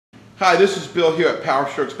Hi, this is Bill here at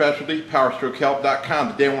Powerstroke Specialty,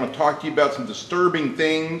 powerstrokehelp.com. Today I want to talk to you about some disturbing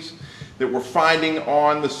things that we're finding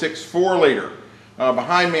on the 6.4 liter.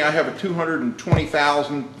 Behind me I have a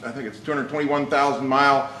 221,000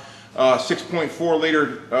 mile 6.4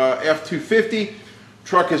 liter F-250.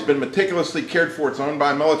 Truck has been meticulously cared for. It's owned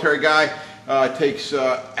by a military guy. Takes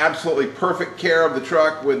absolutely perfect care of the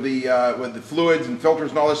truck with the fluids and filters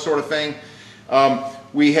and all this sort of thing.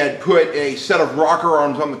 We had put a set of rocker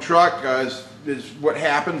arms on the truck, as is what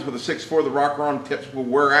happens with a 6.4. The rocker arm tips will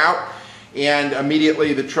wear out, and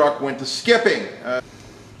immediately the truck went to skipping.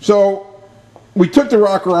 So we took the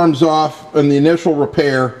rocker arms off in the initial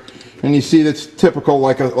repair, and you see that's typical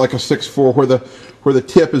like a 6.4 where the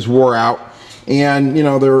tip is wore out, and you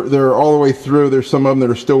know they're all the way through. There's some of them that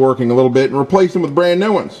are still working a little bit, and replace them with brand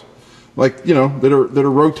new ones, like that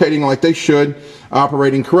are rotating like they should,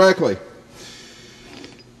 operating correctly.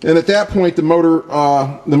 And at that point, the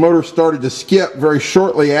motor started to skip very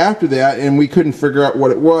shortly after that, and we couldn't figure out what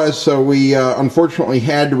it was, so we unfortunately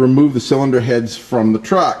had to remove the cylinder heads from the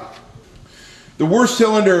truck. The worst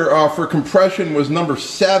cylinder for compression was number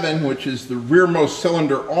 7, which is the rearmost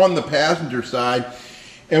cylinder on the passenger side.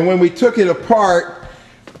 And when we took it apart,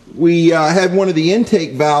 we had one of the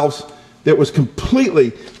intake valves that was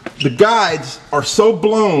completely, the guides are so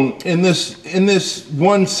blown in this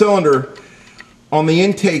one cylinder on the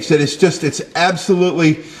intakes that it's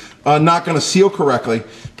absolutely not going to seal correctly,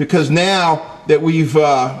 because now that we've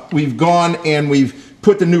gone and we've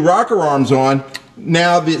put the new rocker arms on,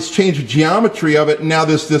 now it's changed the geometry of it, and now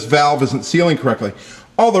this valve isn't sealing correctly.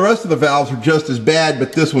 All the rest of the valves are just as bad,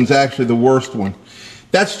 but this one's actually the worst one.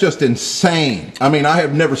 That's just insane. I mean, I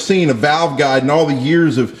have never seen a valve guide in all the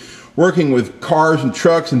years of working with cars and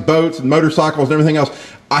trucks and boats and motorcycles and everything else.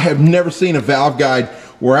 I have never seen a valve guide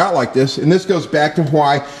wear out like this, and this goes back to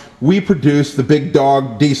why we produce the Big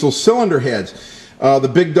Dog diesel cylinder heads. The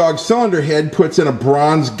Big Dog cylinder head puts in a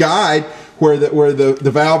bronze guide where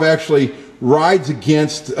the valve actually rides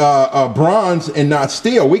against bronze and not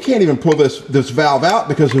steel. We can't even pull this valve out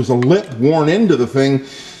because there's a lip worn into the thing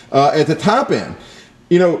at the top end.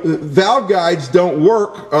 You know, valve guides don't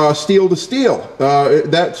work steel to steel.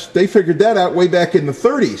 They figured that out way back in the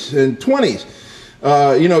 30s and 20s.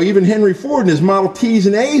 You know, even Henry Ford and his Model Ts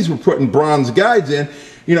and As were putting bronze guides in.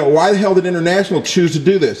 You know, why the hell did International choose to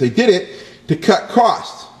do this? They did it to cut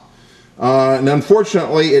costs. And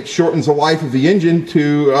unfortunately, it shortens the life of the engine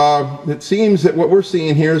to, it seems that what we're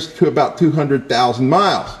seeing here is to about 200,000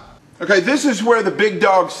 miles. Okay, this is where the Big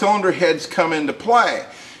Dog cylinder heads come into play,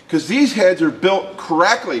 because these heads are built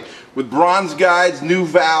correctly with bronze guides, new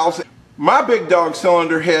valves. My Big Dog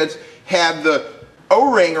cylinder heads have the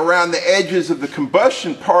O-ring around the edges of the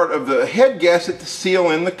combustion part of the head gasket to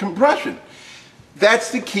seal in the compression.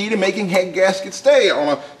 That's the key to making head gaskets stay on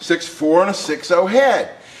a 6.4 and a 6.0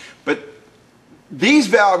 head. But these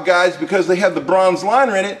valve guides, because they have the bronze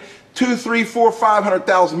liner in it, 200, 300, 400,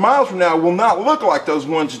 500,000 miles from now will not look like those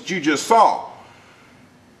ones that you just saw.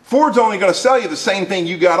 Ford's only going to sell you the same thing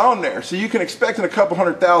you got on there, so you can expect in a couple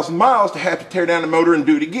 100,000 miles to have to tear down the motor and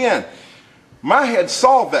do it again. My head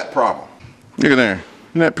solved that problem. Look at there.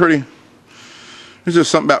 Isn't that pretty? There's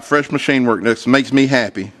just something about fresh machine work that makes me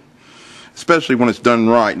happy. Especially when it's done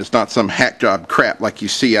right and it's not some hack job crap like you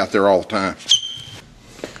see out there all the time.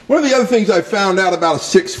 One of the other things I found out about a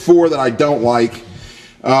 6.4 that I don't like,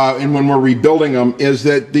 and when we're rebuilding them, is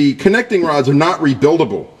that the connecting rods are not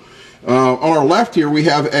rebuildable. On our left here we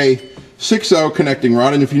have a 6.0 connecting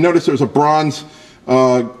rod, and if you notice there's a bronze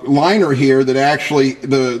liner here that actually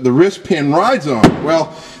the wrist pin rides on.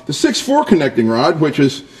 Well, the 6.4 connecting rod, which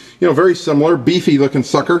is, you know, very similar, beefy looking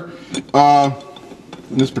sucker, and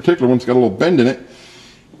this particular one's got a little bend in it,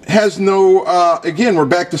 has no, again, we're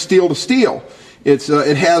back to steel.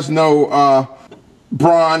 It has no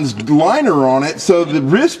bronze liner on it, so the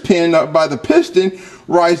wrist pin up by the piston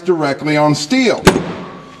rides directly on steel.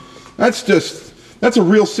 That's a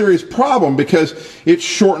real serious problem, because it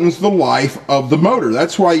shortens the life of the motor.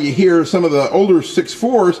 That's why you hear some of the older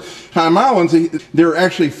 6.4s, high mile ones, they're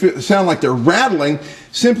actually sound like they're rattling,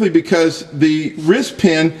 simply because the wrist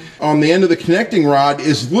pin on the end of the connecting rod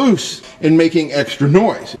is loose and making extra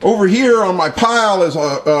noise. Over here on my pile is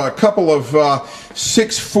a couple of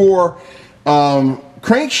 6.4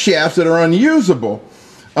 crankshafts that are unusable.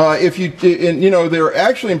 You know, they're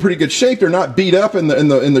actually in pretty good shape. They're not beat up in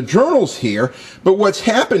the journals here, but what's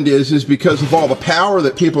happened is because of all the power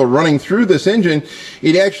that people are running through this engine,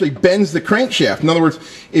 it actually bends the crankshaft. In other words,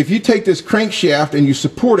 if you take this crankshaft and you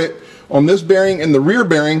support it on this bearing and the rear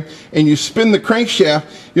bearing, and you spin the crankshaft,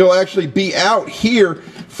 you'll actually be out here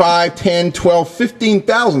 5, 10, 12, 15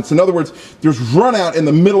 thousandths. In other words, there's run out in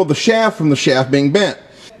the middle of the shaft from the shaft being bent.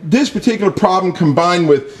 This particular problem, combined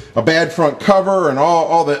with a bad front cover and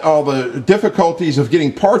all the difficulties of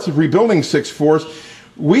getting parts of rebuilding 6.4s,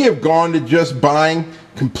 we have gone to just buying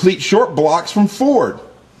complete short blocks from Ford,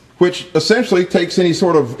 which essentially takes any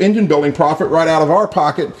sort of engine building profit right out of our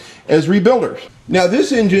pocket as rebuilders. Now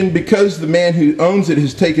this engine, because the man who owns it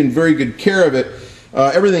has taken very good care of it,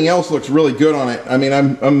 everything else looks really good on it. I mean,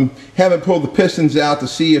 haven't pulled the pistons out to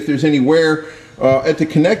see if there's any wear at the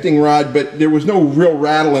connecting rod, but there was no real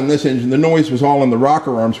rattle in this engine. The noise was all in the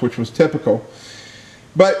rocker arms, which was typical.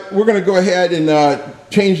 But we're going to go ahead and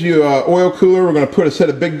change the oil cooler. We're going to put a set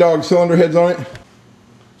of big dog cylinder heads on it.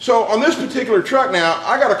 So on this particular truck now,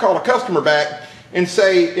 I got to call a customer back and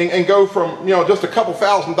say, and go from, you know, just a couple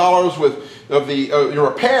 $1,000s of the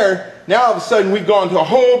repair. Now all of a sudden we've gone to a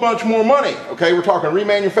whole bunch more money. Okay, we're talking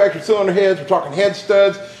remanufactured cylinder heads, we're talking head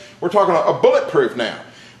studs, we're talking a bulletproof now.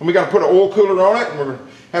 And we got to put an oil cooler on it, and we're going to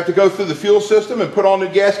have to go through the fuel system and put all new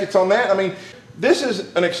gaskets on that. I mean, this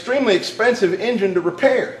is an extremely expensive engine to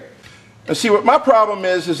repair. And see, what my problem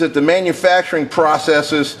is that the manufacturing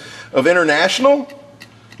processes of International,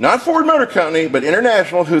 not Ford Motor Company, but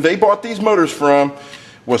International, who they bought these motors from,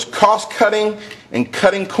 was cost cutting and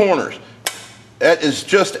cutting corners. That is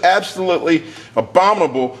just absolutely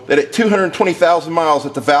abominable that at 220,000 miles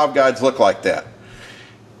that the valve guides look like that.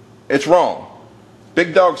 It's wrong.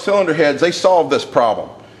 Big dog cylinder heads, they solved this problem.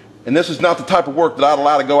 And this is not the type of work that I'd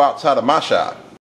allow to go outside of my shop.